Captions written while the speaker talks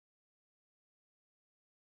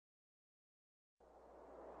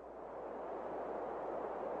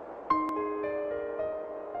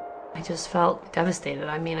I just felt devastated.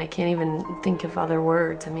 I mean, I can't even think of other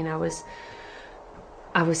words. I mean, I was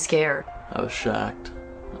scared. I was shocked.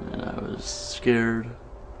 I mean, I was scared.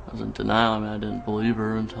 I was in denial. I mean, I didn't believe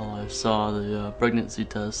her until I saw the pregnancy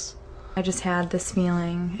tests. I just had this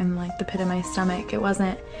feeling in like the pit of my stomach. It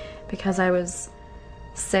wasn't because I was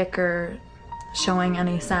sick or showing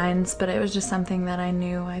any signs, but it was just something that I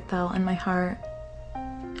knew, I felt in my heart.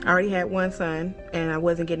 I already had one son, and I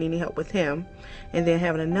wasn't getting any help with him. And then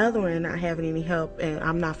having another one and not having any help, and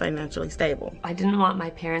I'm not financially stable. I didn't want my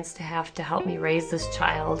parents to have to help me raise this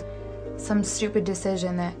child. Some stupid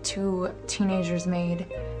decision that two teenagers made,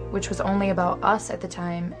 which was only about us at the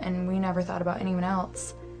time, and we never thought about anyone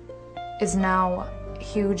else, is now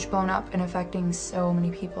huge, blown up, and affecting so many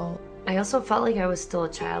people. I also felt like I was still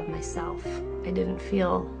a child myself. I didn't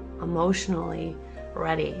feel emotionally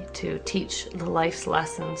ready to teach the life's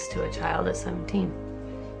lessons to a child at 17.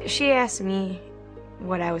 She asked me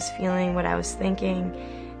what I was feeling, what I was thinking,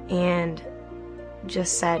 and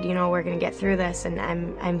just said, you know, we're gonna get through this, and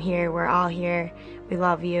I'm here, we're all here, we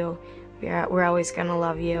love you, we're always gonna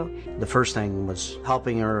love you. The first thing was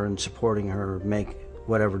helping her and supporting her make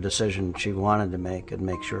whatever decision she wanted to make and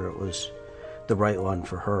make sure it was the right one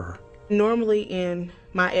for her. Normally in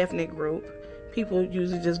my ethnic group, people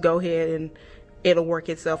usually just go ahead and it'll work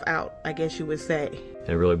itself out, I guess you would say.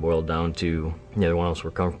 It really boiled down to neither one of us were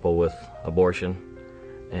comfortable with abortion,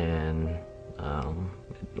 and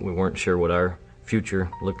we weren't sure what our future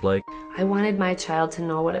looked like. I wanted my child to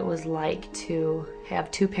know what it was like to have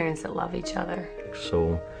two parents that love each other.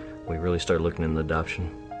 So we really started looking into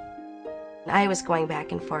adoption. I was going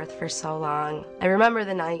back and forth for so long. I remember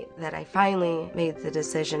the night that I finally made the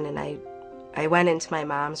decision, and I went into my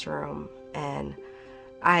mom's room, and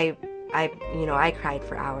I cried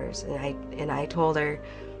for hours, and I told her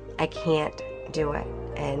I can't do it,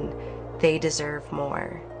 and they deserve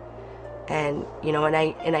more. And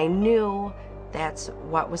I knew that's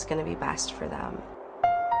what was going to be best for them.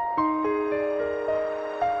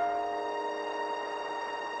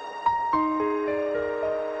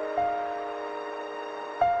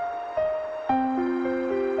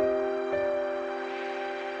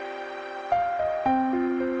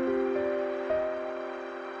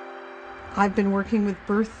 I've been working with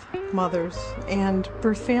birth mothers and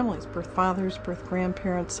birth families, birth fathers, birth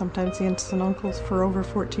grandparents, sometimes aunts and uncles for over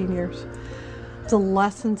 14 years. The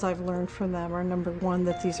lessons I've learned from them are, number one,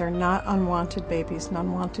 that these are not unwanted babies and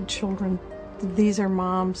unwanted children. These are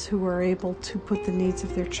moms who are able to put the needs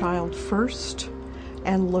of their child first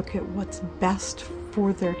and look at what's best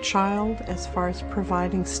for their child as far as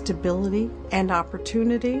providing stability and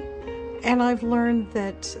opportunity. And I've learned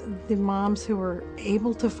that the moms who are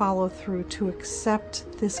able to follow through to accept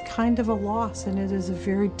this kind of a loss, and it is a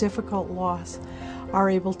very difficult loss,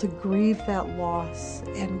 are able to grieve that loss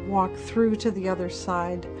and walk through to the other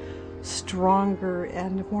side stronger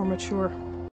and more mature.